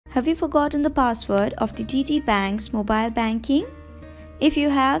Have you forgotten the password of the TD Bank's mobile banking? If you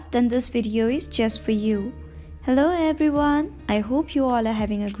have, then this video is just for you. Hello everyone, I hope you all are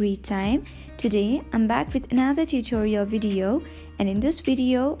having a great time. Today I'm back with another tutorial video, and in this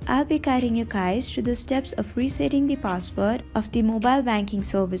video I'll be guiding you guys through the steps of resetting the password of the mobile banking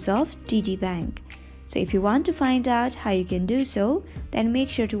service of TD Bank. So if you want to find out how you can do so, then make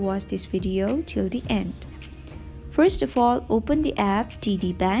sure to watch this video till the end. First of all, open the app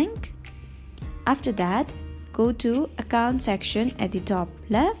TD Bank. After that, go to Account section at the top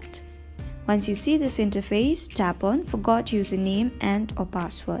left. Once you see this interface, tap on Forgot Username and/or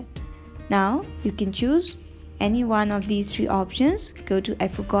Password. Now, you can choose any one of these three options. Go to I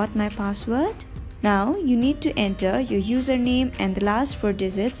forgot my password. Now, you need to enter your username and the last 4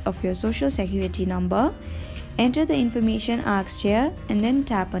 digits of your social security number. Enter the information asked here and then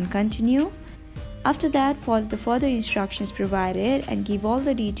tap on Continue. After that, follow the further instructions provided and give all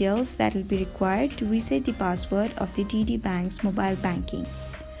the details that will be required to reset the password of the TD Bank's mobile banking.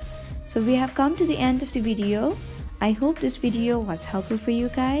 So we have come to the end of the video. I hope this video was helpful for you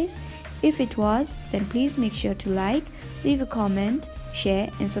guys. If it was, then please make sure to like, leave a comment, share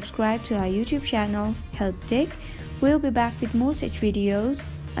and subscribe to our YouTube channel Help Tech. We'll be back with more such videos.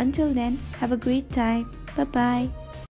 Until then, have a great time. Bye bye.